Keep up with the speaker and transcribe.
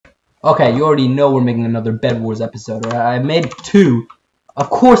Okay, you already know we're making another Bedwars episode, right? I made 2.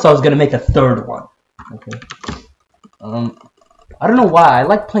 Of course I was gonna make a 3rd one. Okay. I don't know why. I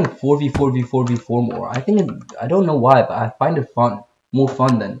like playing 4v4v4v4 more. I don't know why, but I find it fun. More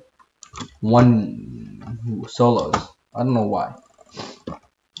fun than one solos. I don't know why.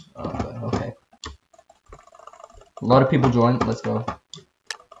 Okay. A lot of people joined. Let's go.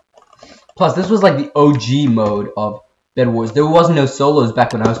 Plus, this was like the OG mode of Bedwars. There was no solos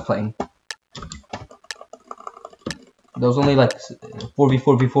back when I was playing. There was only like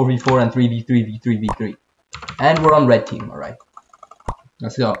 4v4v4v4 and 3v3v3v3. And we're on red team, alright.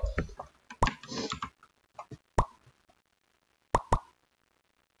 Let's go.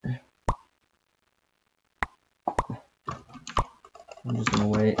 I'm just gonna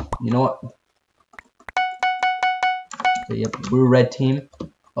wait. You know what? Okay, yep, we're red team.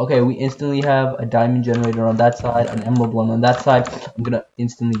 Okay, we instantly have a diamond generator on that side, an emerald one on that side. I'm gonna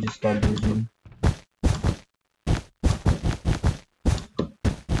instantly just start bridging.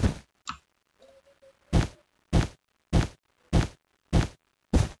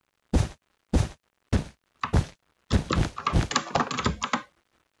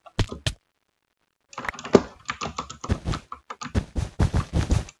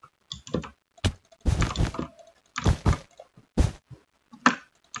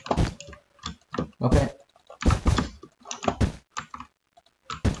 Okay.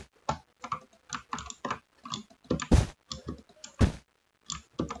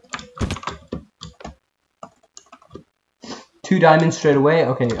 Two diamonds straight away.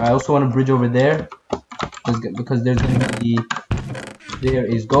 Okay, I also want to bridge over there because there is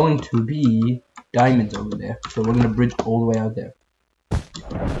going to be diamonds over there. So we're gonna bridge all the way out there.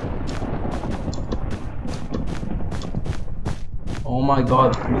 Oh my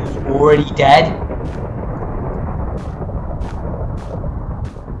god, he's already dead?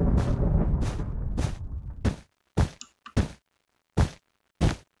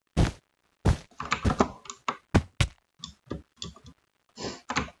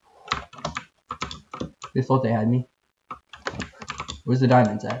 They thought they had me. Where's the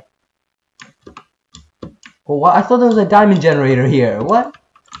diamonds at? Oh, what? I thought there was a diamond generator here. What?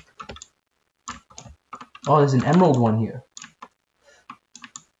 Oh, there's an emerald one here.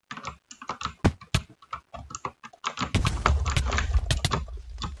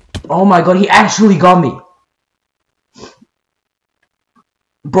 Oh my god, he actually got me.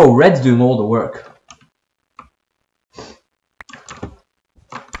 Bro, red's doing all the work.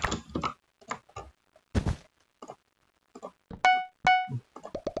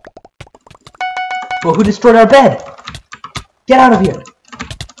 Bro, who destroyed our bed? Get out of here.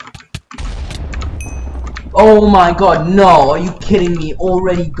 Oh my god, no. Are you kidding me?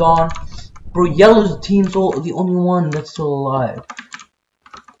 Already gone? Bro, yellow's team's the only one that's still alive.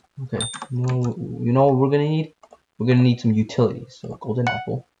 Okay, you know what we're gonna need? We're gonna need some utilities. So, golden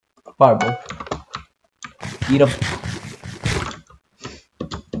apple. Fireball. Eat up.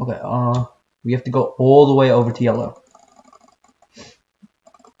 Okay, we have to go all the way over to yellow.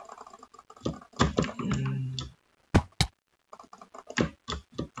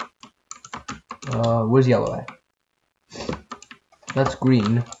 Where's yellow at? That's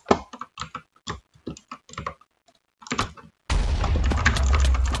green.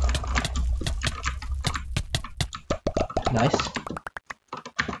 Nice.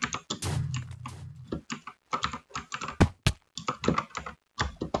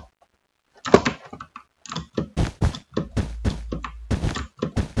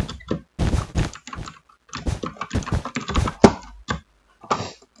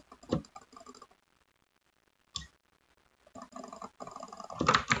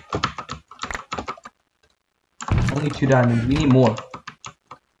 Only 2 diamonds. We need more.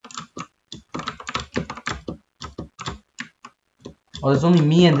 Oh, there's only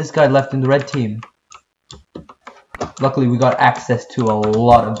me and this guy left in the red team. Luckily, we got access to a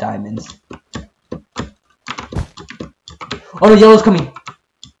lot of diamonds. Oh no, yellow's coming.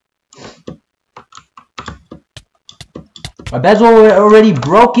 My bed's already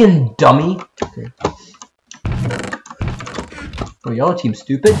broken, dummy. Okay. Oh, yellow team's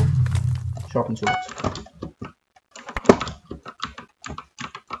stupid. Sharpen swords.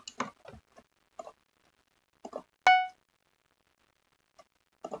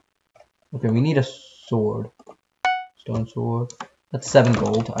 Okay, we need a sword. Stone sword. That's 7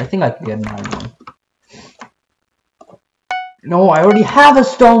 gold. I think I can get an iron one. No, I already have a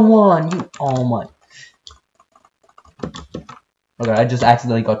stone one! You oh my. Okay, I just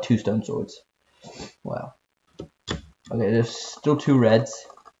accidentally got 2 stone swords. Wow. Okay, there's still 2 reds.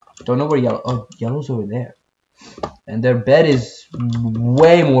 Don't know where yellow. Oh, yellow's over there. And their bed is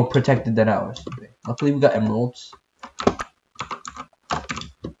way more protected than ours. Okay. Luckily we got emeralds.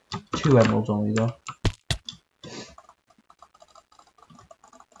 2 emeralds only though.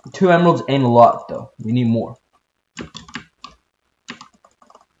 2 emeralds ain't a lot though. We need more.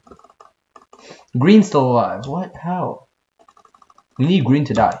 Green's still alive. What? How? We need green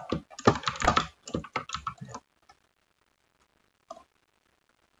to die.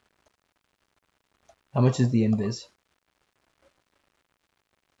 How much is the invis?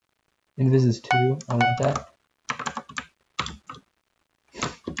 Invis is 2. I want that.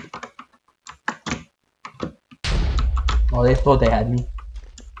 Oh, they thought they had me.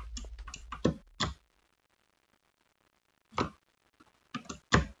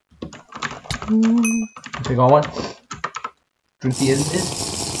 Okay, got one. Drink the invis.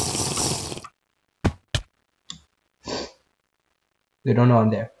 They don't know I'm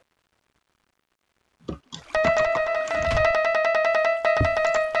there.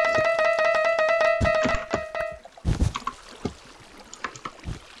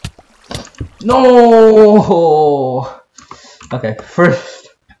 No. Okay, first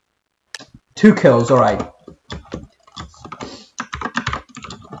 2 kills. All right,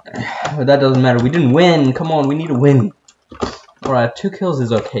 but that doesn't matter. We didn't win. Come on, we need to win. All right, 2 kills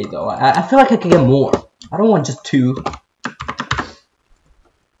is okay though. I feel like I can get more. I don't want just 2.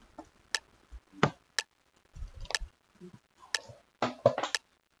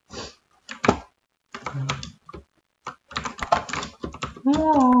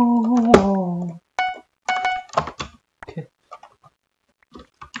 No. Okay.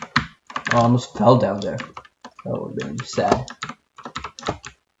 Oh, I almost fell down there. That would have been sad.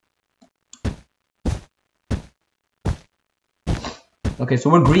 Okay, so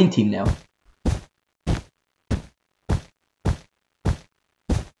we're green team now.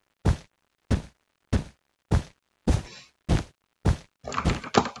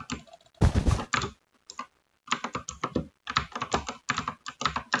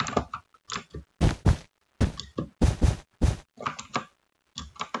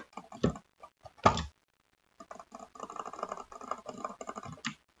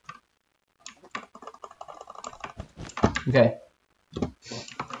 Okay.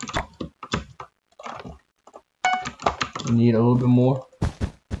 We need a little bit more.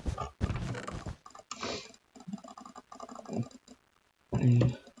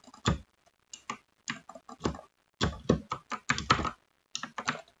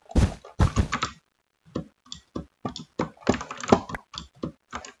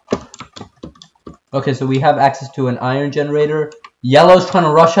 Okay, so we have access to an iron generator. Yellow's trying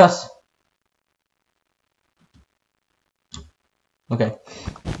to rush us. Okay.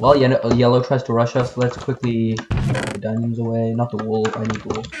 Well, yellow tries to rush us. Let's quickly put the diamonds away. Not the wool. I need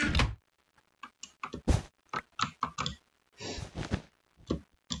wool.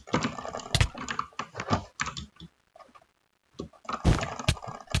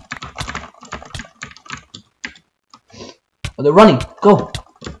 Oh, they're running. Go.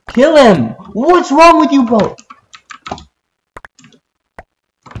 Kill him. What's wrong with you both?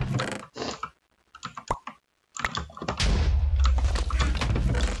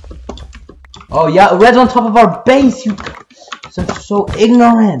 Oh yeah, red's on top of our base. You are so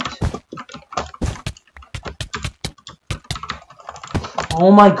ignorant.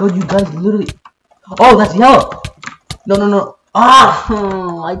 Oh my god, you guys literally. Oh, that's yellow. No, no, no.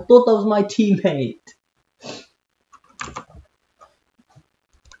 Ah, I thought that was my teammate.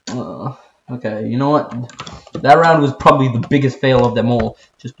 Okay, you know what? That round was probably the biggest fail of them all,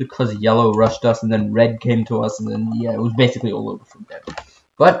 just because yellow rushed us and then red came to us, and then yeah, it was basically all over from there.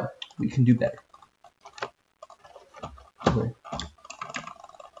 But we can do better. Okay.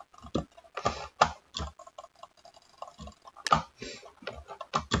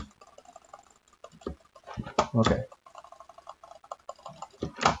 Okay.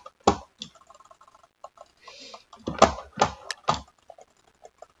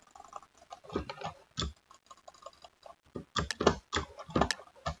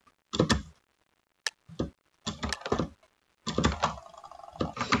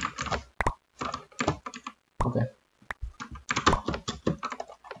 Okay.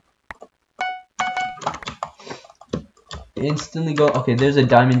 Instantly go. Okay, there's a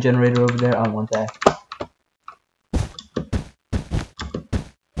diamond generator over there. I want that.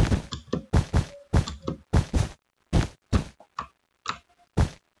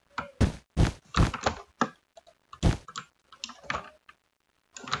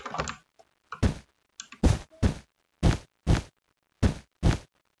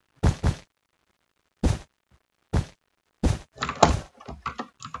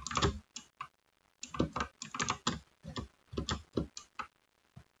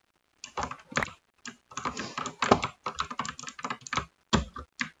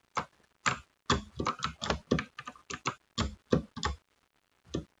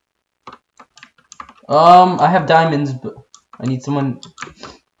 I have diamonds, but I need someone.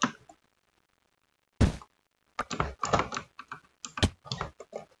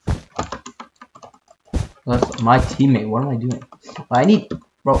 That's my teammate. What am I doing? I need,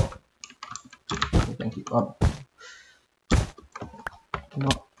 bro. Okay, thank you. No.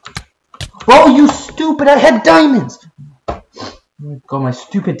 Bro, you stupid! I had diamonds. Oh my god, my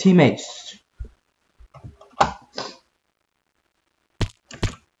stupid teammates.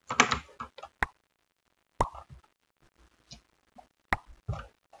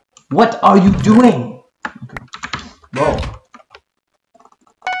 What are you doing? Okay. Bro.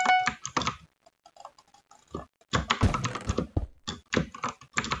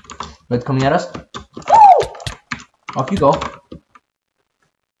 Red coming at us. Woo! Off you go.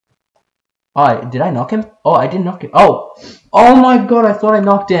 Oh, did I knock him? Oh, I didn't knock him. Oh! Oh my god, I thought I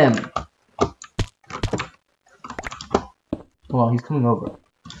knocked him. Oh, he's coming over.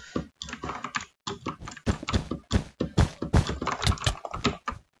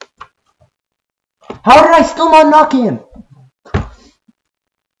 How did I still not knock him?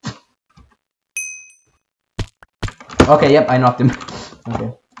 Okay, yep, I knocked him.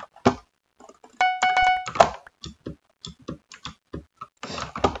 Okay.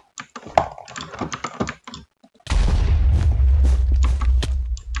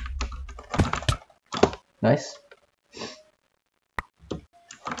 Nice.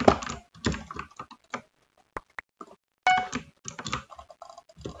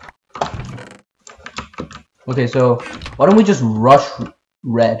 Okay, so why don't we just rush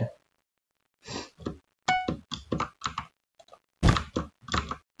red?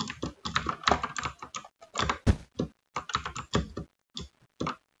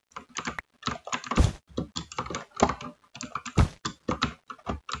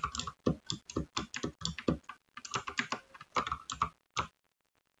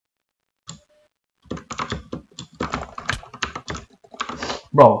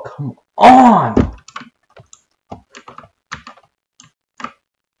 Bro, come on!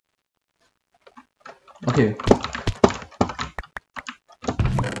 Okay.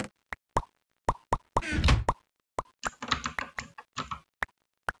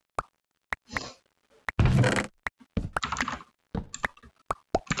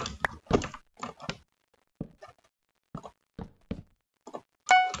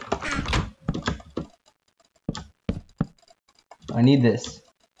 I need this.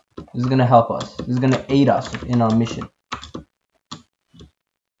 This is gonna help us. This is gonna aid us in our mission.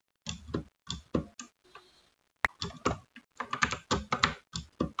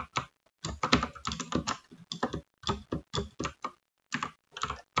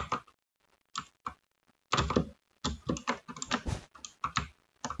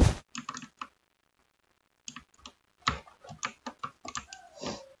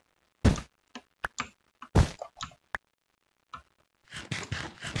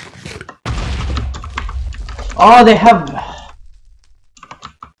 Oh, they have...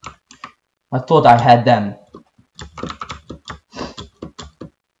 I thought I had them.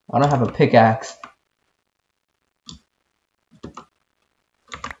 I don't have a pickaxe.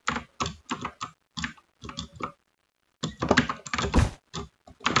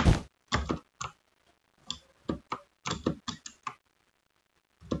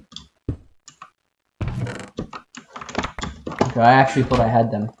 Okay, I actually thought I had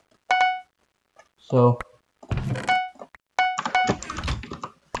them. So...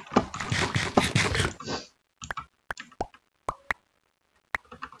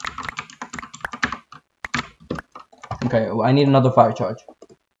 Okay, well, I need another fire charge.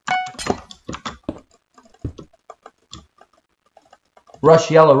 Rush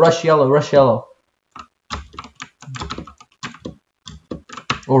yellow, rush yellow, rush yellow.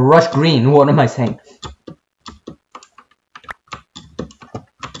 Or rush green, what am I saying?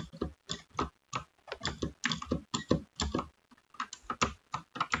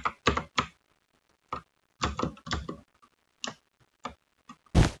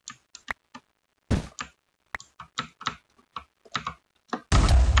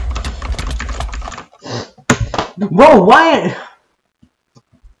 Whoa, why?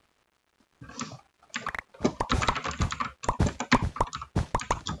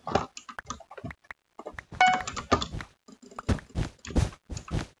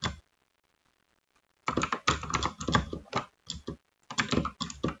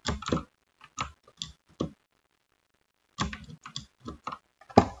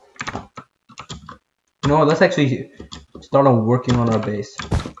 You know what, let's actually start on working on our base.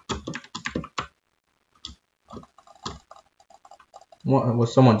 What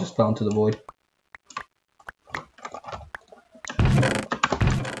was someone just fell into the void?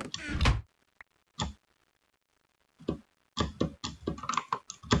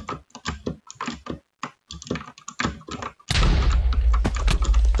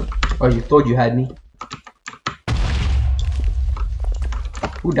 Oh, you thought you had me?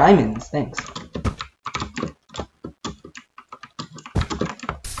 Ooh, diamonds, thanks.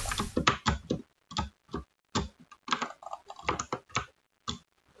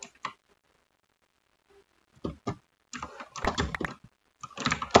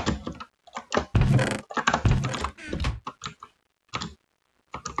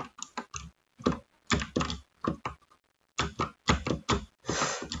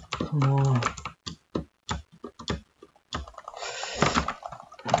 Come on.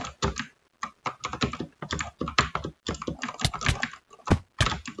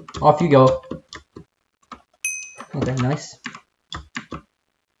 Off you go. Okay, nice.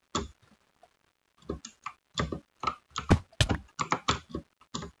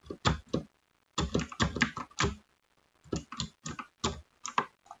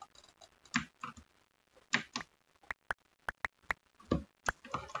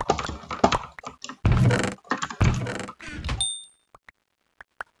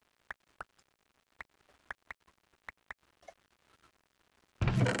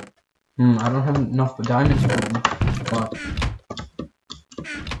 I don't have enough diamonds for them. But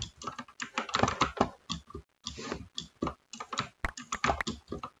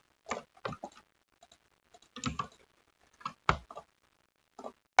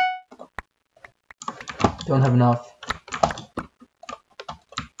don't have enough.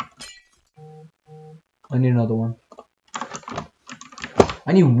 I need another one.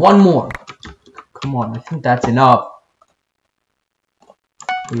 I need one more. Come on, I think that's enough.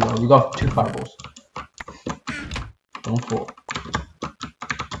 Here we go. We got 2 fireballs. Don't fall.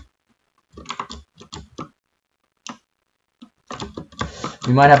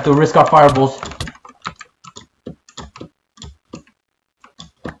 We might have to risk our fireballs.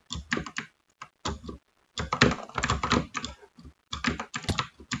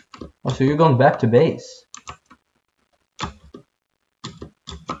 Oh, so you're going back to base.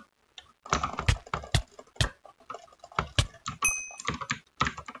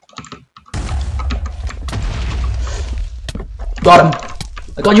 Got him.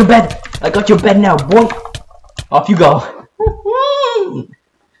 I got your bed. I got your bed now, boy. Off you go.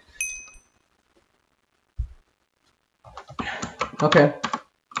 Okay.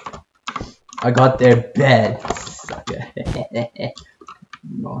 I got their bed. Sucker.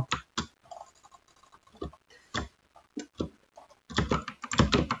 No.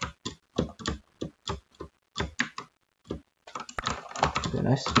 Okay,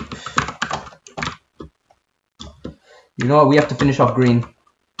 nice. You know what? We have to finish off green.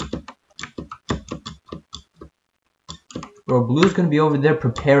 Bro, blue's gonna be over there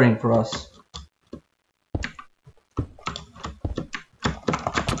preparing for us.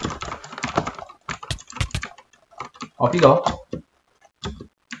 Off you go.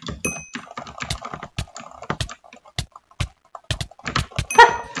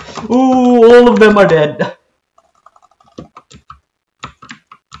 Ooh, all of them are dead.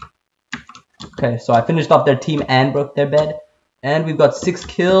 Okay, so I finished off their team and broke their bed. And we've got 6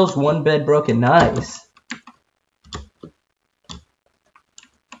 kills, 1 bed broken. Nice.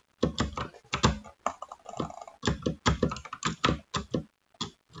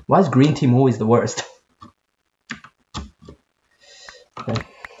 Why is green team always the worst? Okay,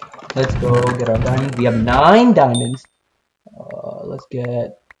 let's go get our diamonds. We have 9 diamonds. Let's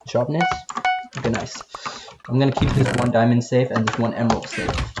get sharpness. Okay, nice. I'm gonna keep this 1 diamond safe and this 1 emerald safe.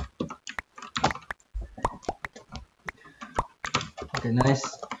 Okay,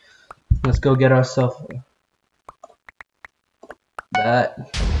 nice. Let's go get ourselves that.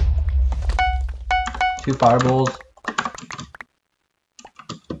 2 fireballs.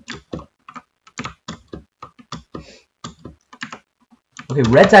 Okay,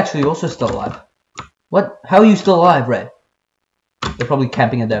 red's actually also still alive. What? How are you still alive, red? They're probably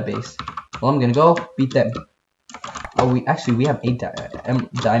camping at that base. Well, I'm gonna go beat them. Oh, we have 8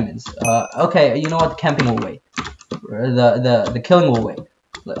 diamonds. Okay, you know what? The camping will wait. The killing will wait.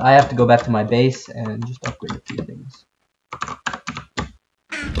 I have to go back to my base and just upgrade a few things.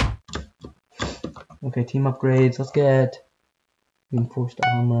 Okay, team upgrades. Let's get reinforced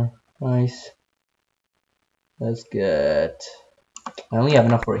armor. Nice. Let's get. I only have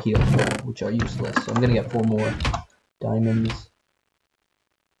enough for a heal, which are useless. So I'm gonna get 4 more diamonds.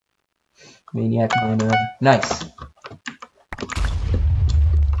 Maniac miner. Nice.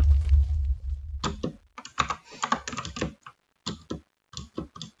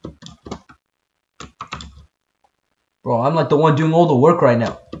 Bro, I'm like the one doing all the work right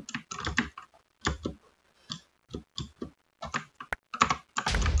now.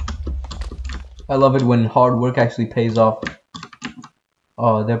 I love it when hard work actually pays off.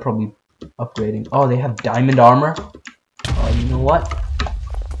 Oh, they're probably upgrading. Oh, they have diamond armor. Oh, you know what?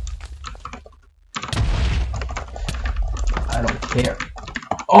 I don't care.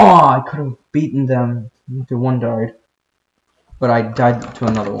 Oh, I could have beaten them. The one died. But I died to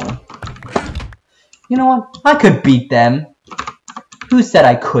another one. You know what? I could beat them. Who said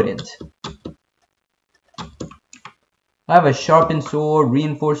I couldn't? I have a sharpened sword,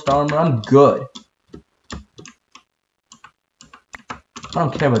 reinforced armor. I'm good. I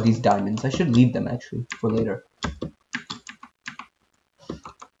don't care about these diamonds. I should leave them actually for later.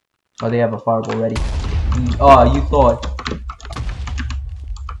 Oh, they have a fireball ready. Oh, you thought.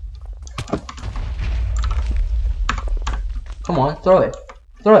 Come on, throw it.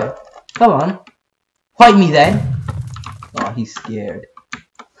 Throw it. Come on. Fight me then. Oh, he's scared.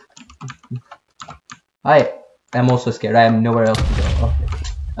 I am also scared. I have nowhere else to go. Okay.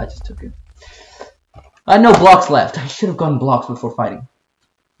 I just took it. I had no blocks left. I should have gone blocks before fighting.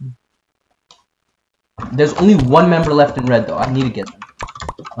 There's only one member left in red though. I need to get them.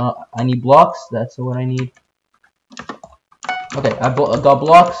 I need blocks. That's what I need. Okay, I got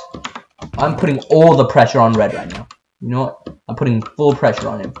blocks. I'm putting all the pressure on red right now. You know what? I'm putting full pressure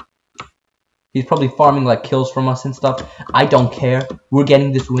on him. He's probably farming like kills from us and stuff. I don't care. We're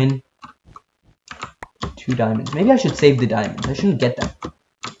getting this win. 2 diamonds. Maybe I should save the diamonds. I shouldn't get them.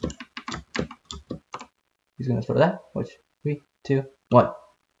 He's gonna throw that. Watch. 3, 2, 1.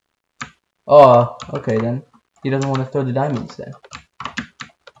 Oh, okay then. He doesn't want to throw the diamonds then.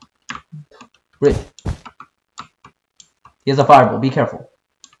 Great. He has a fireball. Be careful.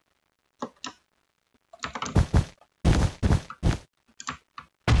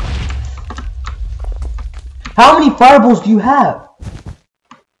 How many fireballs do you have?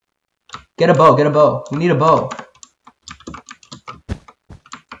 Get a bow, get a bow. We need a bow.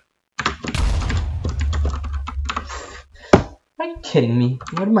 Are you kidding me?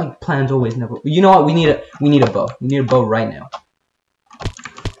 Why do my plans always never? You know what? We need a bow. We need a bow right now.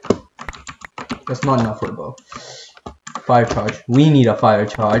 That's not enough for a bow. Fire charge. We need a fire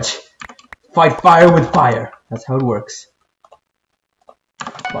charge. Fight fire with fire. That's how it works.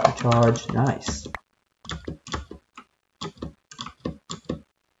 Fire charge. Nice.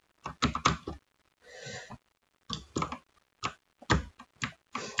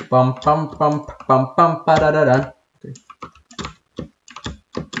 Bum bum bum bum bum ba da da da. Okay.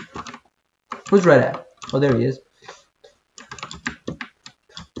 Where's red at? Oh, there he is.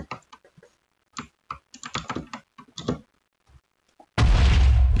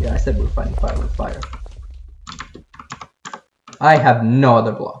 Yeah, I said we're fighting fire with fire. I have no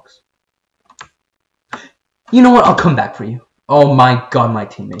other blocks. You know what? I'll come back for you. Oh my god, my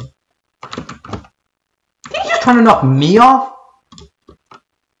teammate. He's just trying to knock me off?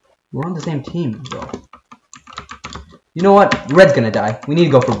 We're on the same team, though. You know what? Red's gonna die. We need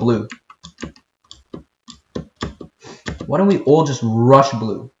to go for blue. Why don't we all just rush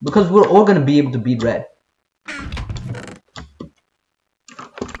blue? Because we're all gonna be able to beat red.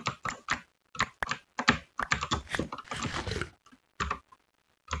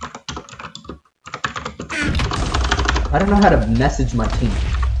 I don't know how to message my team.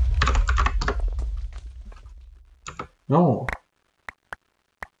 No.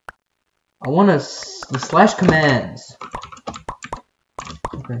 I want the slash commands.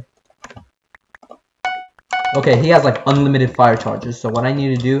 Okay. Okay, he has like unlimited fire charges. So what I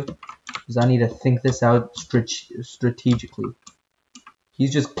need to do is I need to think this out strategically.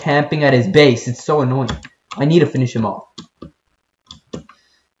 He's just camping at his base. It's so annoying. I need to finish him off.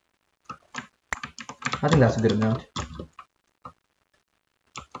 I think that's a good amount.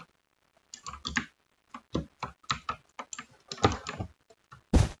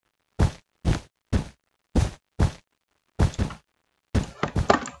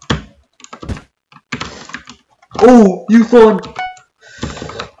 Oh, you thought.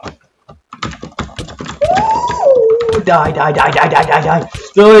 Ooh, die, die, die, die, die, die, die.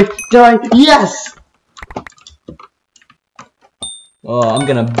 Die, die, yes! Oh, I'm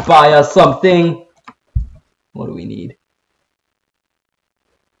gonna buy us something. What do we need?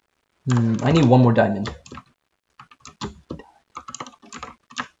 I need one more diamond.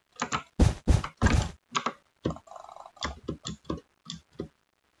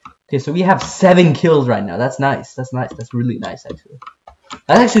 Okay, so we have 7 kills right now. That's nice. That's nice. That's really nice, actually.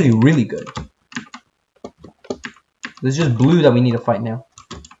 That's actually really good. There's just blue that we need to fight now.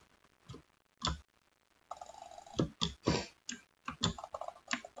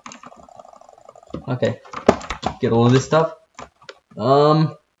 Okay. Get all of this stuff.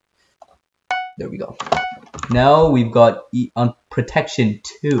 There we go. Now we've got protection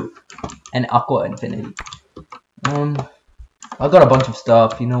 2 and aqua infinity. I got a bunch of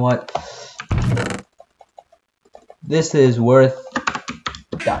stuff. You know what? This is worth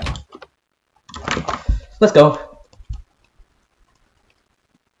dying. Let's go.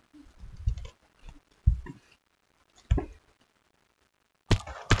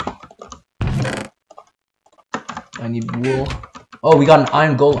 I need wool. Oh, we got an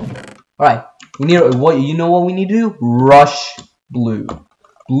iron golem. All right, we need what? You know what we need to do? Rush blue.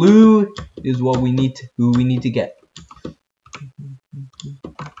 Blue is what we need. Who we need to get.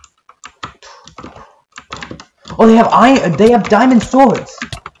 Oh, they have iron. They have diamond swords.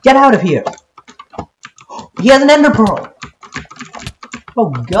 Get out of here. He has an ender pearl.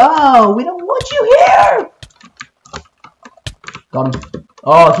 Oh, go. We don't want you here. Got him.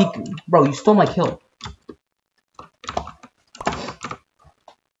 Oh, bro, you stole my kill.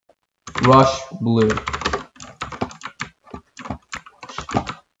 Rush blue.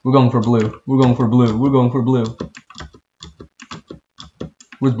 We're going for blue. We're going for blue. We're going for blue.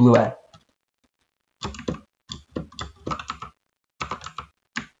 Where's blue at?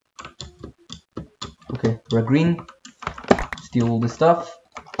 Okay, we're green. Steal all this stuff.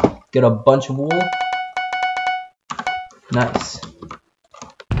 Get a bunch of wool. Nice.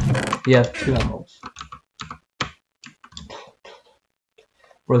 We have 2 emeralds.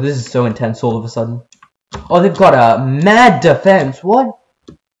 Bro, this is so intense all of a sudden. Oh, they've got a mad defense. What?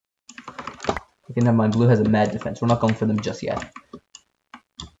 Okay, never mind. Blue has a mad defense. We're not going for them just yet.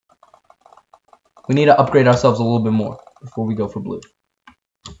 We need to upgrade ourselves a little bit more before we go for blue.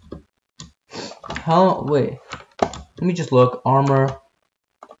 How? Wait. Let me just look. Armor.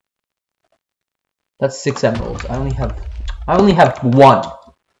 That's 6 emeralds. I only have 1.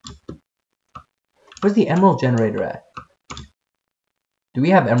 Where's the emerald generator at? Do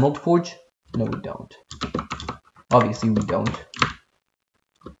we have emerald forge? No, we don't. Obviously, we don't.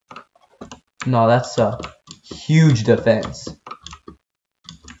 No, that's a huge defense.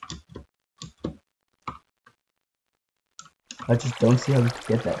 I just don't see how we can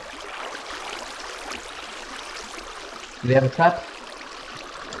get that. Do they have a trap?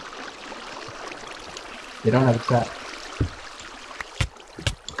 They don't have a trap.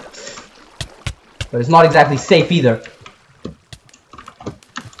 But it's not exactly safe either.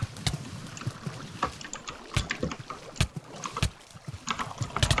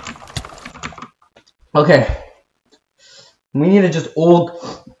 Okay. We need to just all...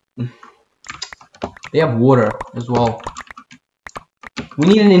 They have water as well. We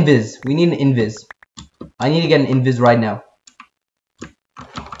need an invis. We need an invis. I need to get an invis right now.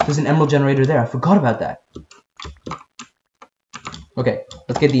 There's an emerald generator there. I forgot about that. Okay,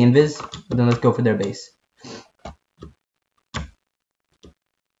 let's get the invis, and then let's go for their base.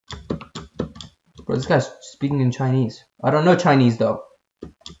 Bro, this guy's speaking in Chinese. I don't know Chinese though.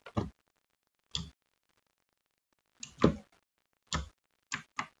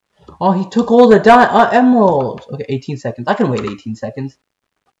 Oh, he took all the emeralds. Okay, 18 seconds. I can wait 18 seconds.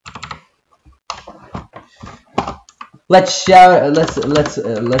 Let's shout.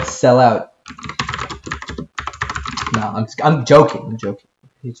 Let's sell out. No, I'm joking. I'm joking.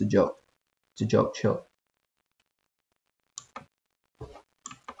 It's a joke. It's a joke. Chill.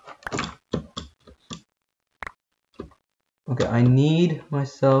 Okay, I need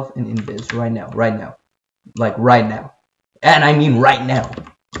myself an invis right now. Right now. Like right now. And I mean right now.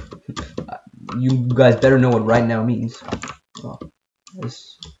 You guys better know what right now means. Oh,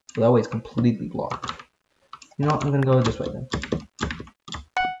 that way it's completely blocked. You know what? I'm gonna go this way then.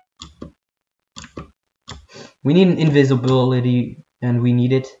 We need an invisibility, and we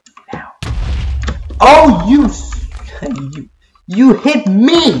need it now. Oh, you hit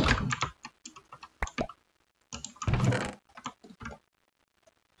me!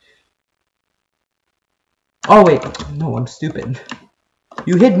 Oh wait, no, I'm stupid.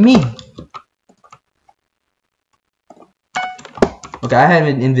 You hit me. Okay, I have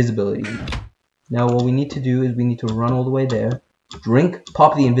an invisibility. Now what we need to do is we need to run all the way there, drink,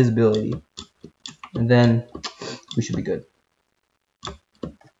 pop the invisibility, and then we should be good.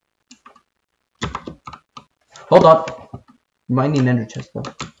 Hold on. You might need an ender chest though.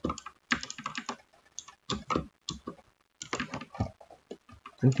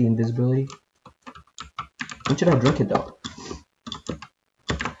 Drink the invisibility. When should I drink it though?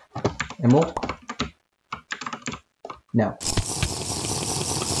 Emerald? No.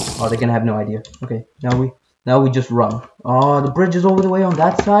 Oh, they're gonna have no idea. Okay, now we just run. Oh, the bridge is over the way on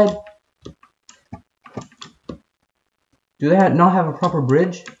that side. Do they not have a proper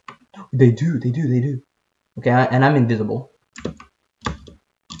bridge? They do. Okay, and I'm invisible.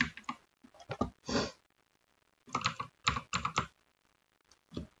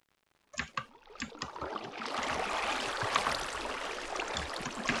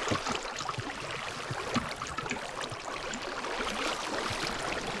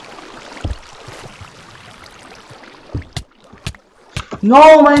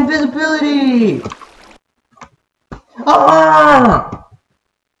 No, my invisibility! Ah!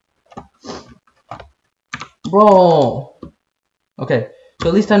 Bro. Okay, so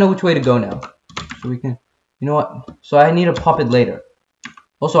at least I know which way to go now. So we can, you know what? So I need to pop it later.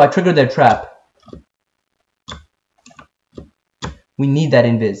 Also, I triggered their trap. We need that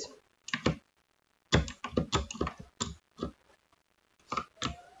invis.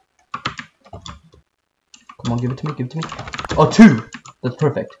 Come on, give it to me, give it to me. Oh, 2! That's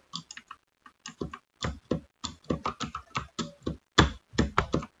perfect.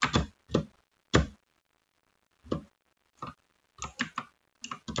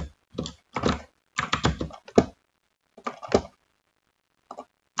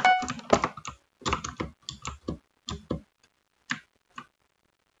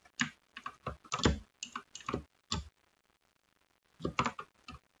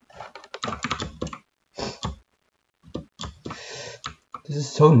 This is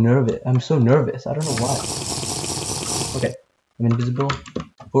so nervous. I'm so nervous. I don't know why. Okay, I'm invisible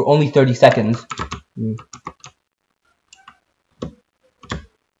for only 30 seconds.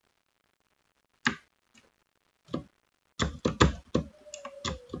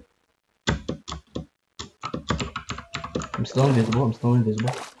 I'm still invisible. I'm still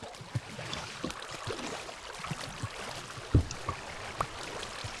invisible.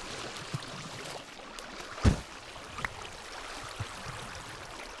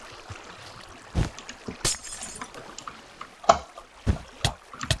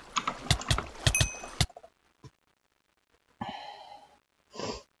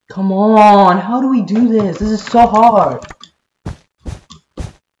 Come on, how do we do this? This is so hard.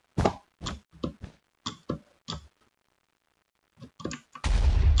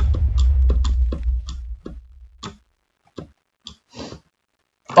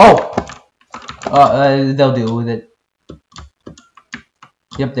 Oh! They'll deal with it.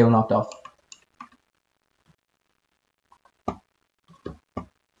 Yep, they were knocked off.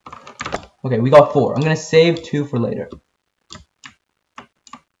 Okay, we got 4. I'm gonna save 2 for later.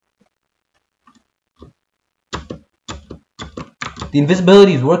 The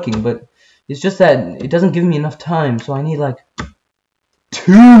invisibility is working, but it's just that it doesn't give me enough time, so I need like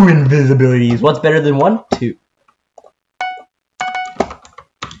 2 invisibilities. What's better than 1? 2.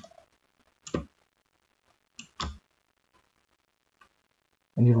 I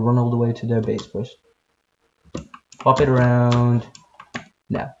need to run all the way to their base first. Pop it around.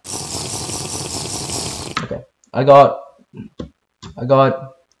 Now. Okay. I got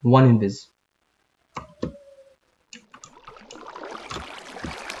 1 invis.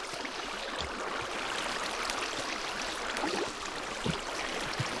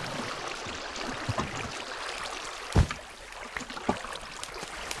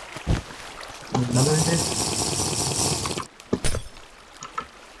 Another invis.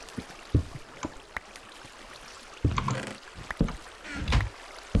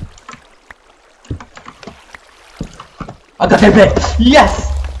 I got their bed! Yes!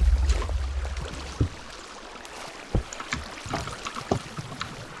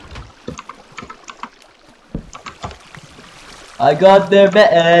 I got their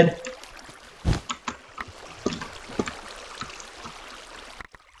bed!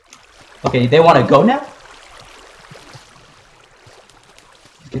 Okay, they want to go now?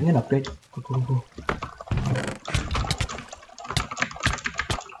 Give me an upgrade. Go, go, go.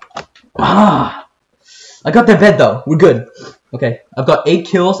 Ah! I got their bed though. We're good. Okay, I've got 8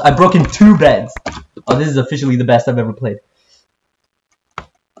 kills. I've broken 2 beds. Oh, this is officially the best I've ever played.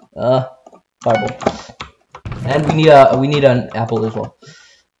 Fireball. And we need an apple as well.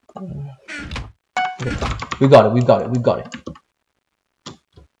 Okay. We got it. We've got it. We've got it.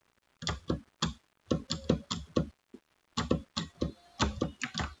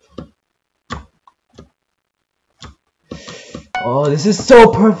 Oh, this is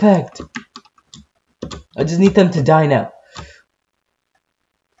so perfect. I just need them to die now.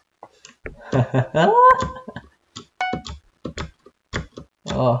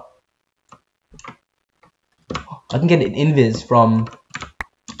 Oh. I can get an invis from...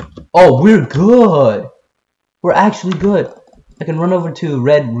 Oh, we're good. We're actually good. I can run over to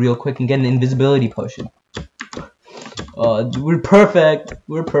red real quick and get an invisibility potion. We're perfect.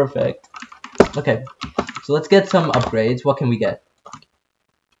 We're perfect. Okay, so let's get some upgrades. What can we get?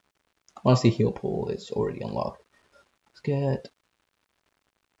 Honestly, heal pool is already unlocked. Let's get...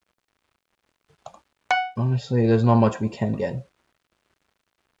 Honestly, there's not much we can get.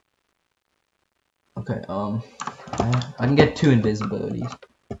 Okay, I can get 2 invisibilities.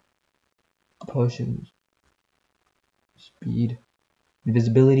 Potions. Speed.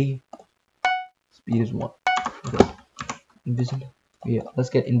 Invisibility. Speed is 1. Okay. Invisible. Yeah, let's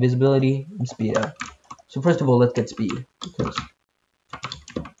get invisibility and speed up. So first of all, let's get speed, because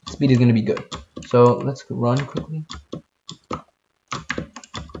speed is going to be good. So let's run quickly.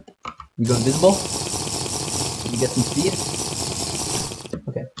 We go invisible. We get some speed.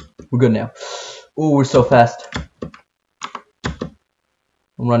 Okay, we're good now. Oh, we're so fast.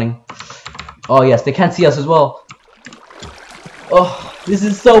 I'm running. Oh yes, they can't see us as well. Oh, this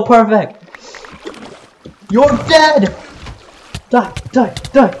is so perfect. You're dead. Die, die,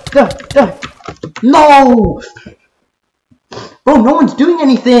 die, die, die. No! Bro, no one's doing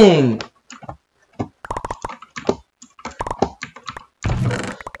anything.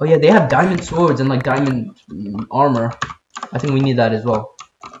 Oh yeah, they have diamond swords and like diamond armor. I think we need that as well.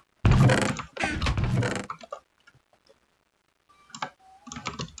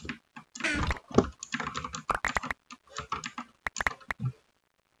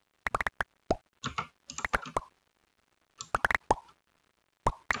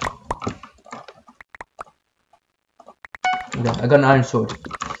 Okay, I got an iron sword.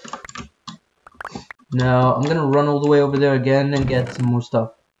 Now I'm gonna run all the way over there again and get some more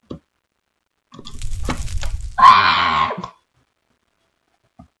stuff.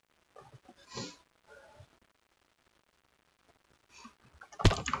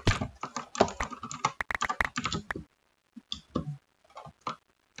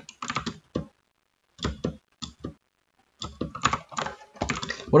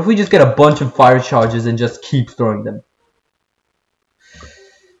 What if we just get a bunch of fire charges and just keep throwing them?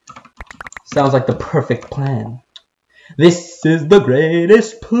 Sounds like the perfect plan. This is the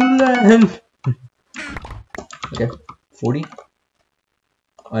greatest plan. Okay, 40.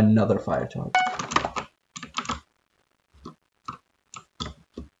 Another fire charge.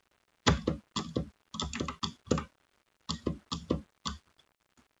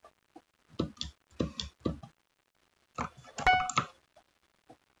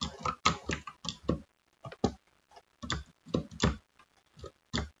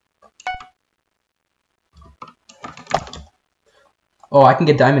 Oh, I can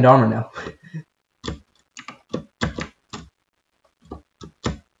get diamond armor now.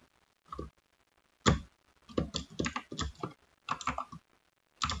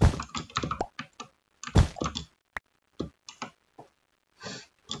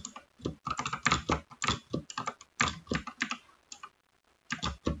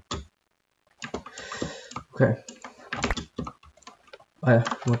 Okay.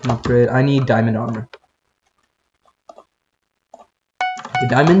 Weapon upgrade. I need diamond armor. The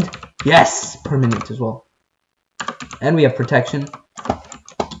diamond? Yes! Permanent as well. And we have protection.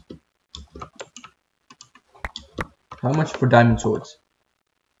 How much for diamond swords?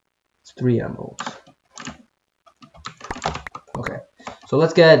 It's 3 emeralds. Okay. So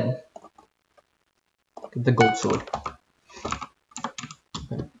let's get the gold sword.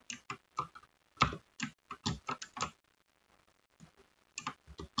 Okay.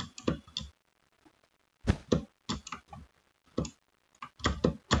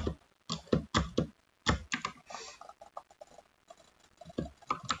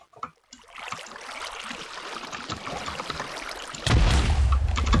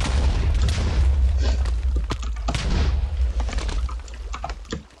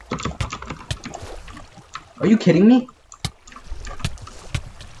 Are you kidding me?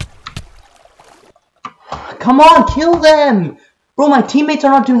 Come on, kill them! Bro, my teammates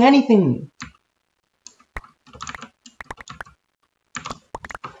are not doing anything.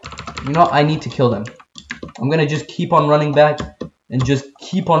 You know, I need to kill them. I'm gonna just keep on running back and just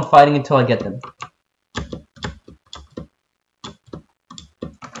keep on fighting until I get them.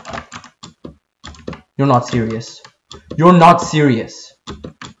 You're not serious. You're not serious.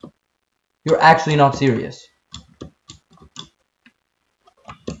 You're actually not serious.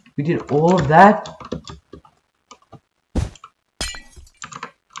 We did all of that?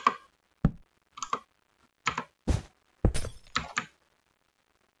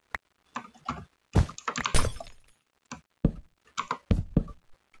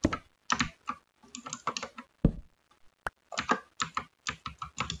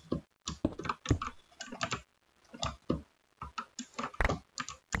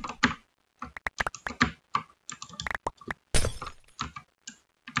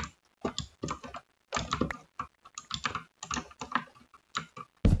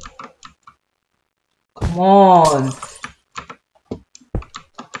 Come on.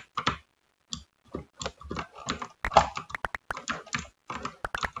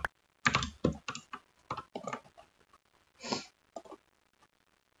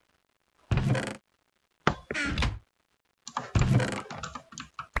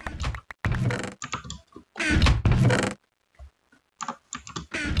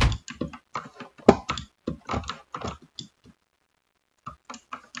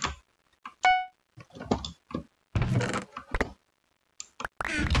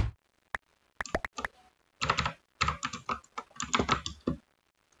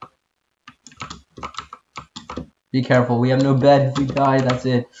 Be careful, we have no bed. If we die, that's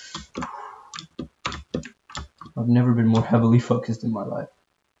it. I've never been more heavily focused in my life.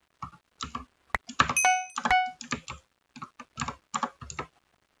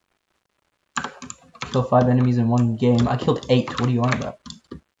 Kill 5 enemies in one game. I killed 8. What are you on about?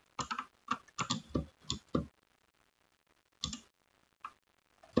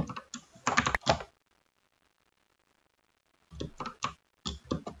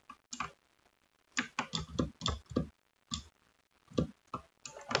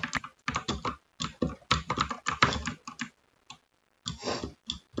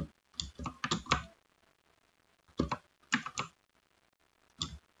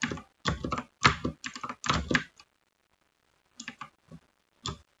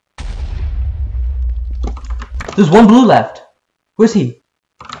 There's one blue left. Where's he?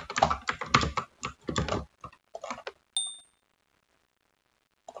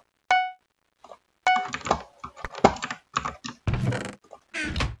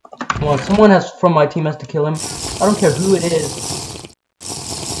 Come on, someone from my team has to kill him. I don't care who it is.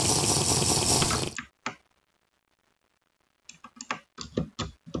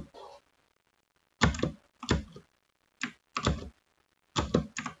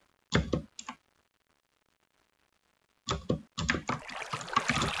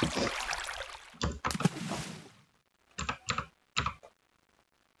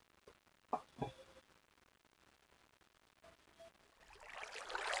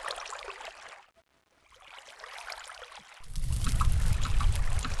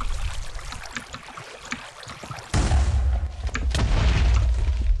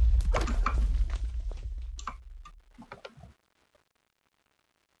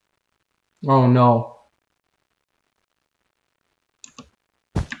 Oh no.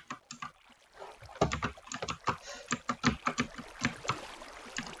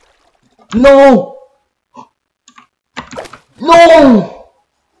 No! No!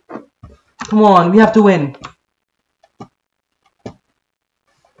 Come on, we have to win.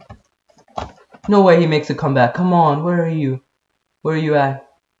 No way he makes a comeback. Come on, where are you? Where are you at?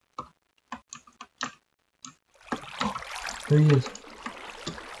 There he is.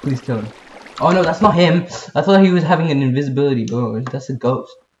 Please kill him. Oh no, that's not him. I thought he was having an invisibility. Oh, that's a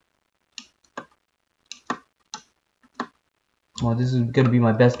ghost. Come on, this is gonna be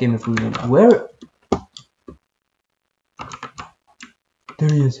my best game if we win. Where? There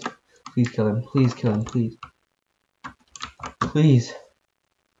he is. Please kill him. Please kill him. Please. Please.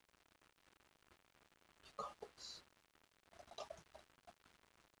 You got this.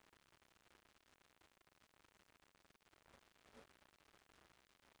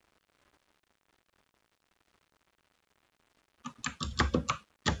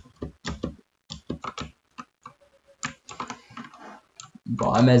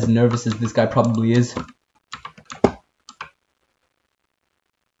 Bro, I'm as nervous as this guy probably is.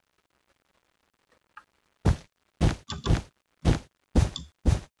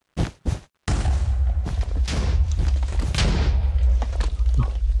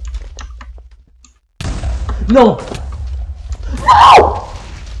 No! No!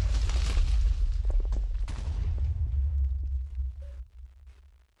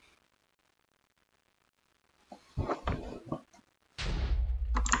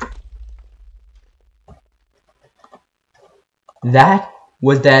 That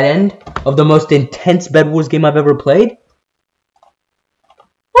was that end of the most intense Bedwars game I've ever played.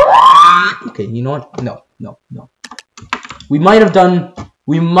 Okay, you know what? No. We might have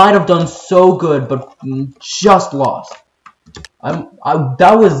done so good, but just lost.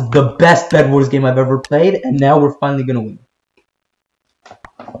 That was the best Bedwars game I've ever played, and now we're finally gonna win.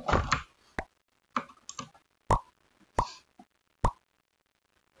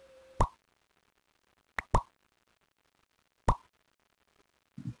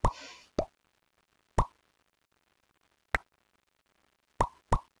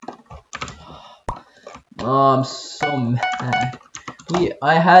 Oh, I'm so mad. We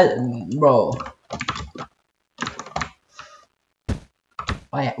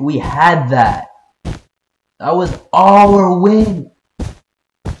had that. That was our win.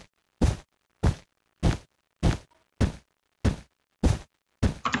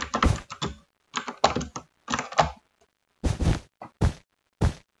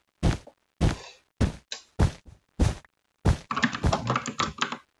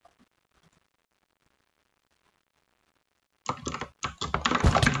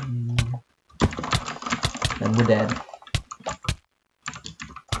 And we're dead.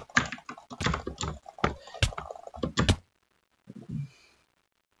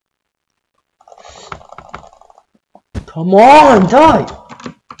 Come on, die!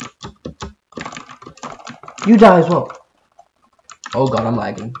 You die as well. Oh god, I'm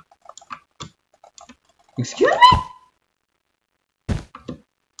lagging. Excuse me?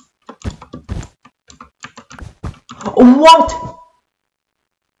 What?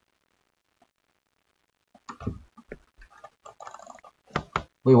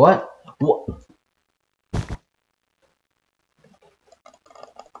 Wait, what? What?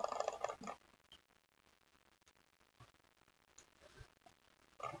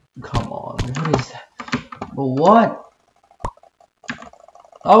 Come on, what is that? But what?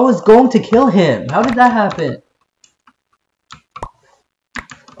 I was going to kill him. How did that happen?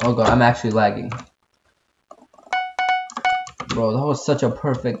 Oh god, I'm actually lagging. Bro, that was such a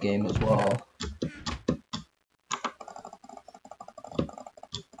perfect game as well.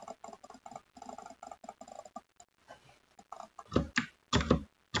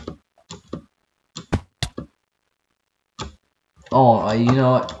 Oh, you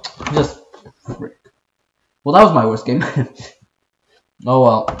know what? Just frick. Well, that was my worst game. Oh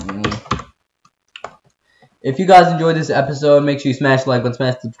well. If you guys enjoyed this episode, make sure you smash the like button,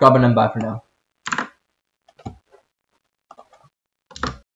 smash the subscribe button, and bye for now.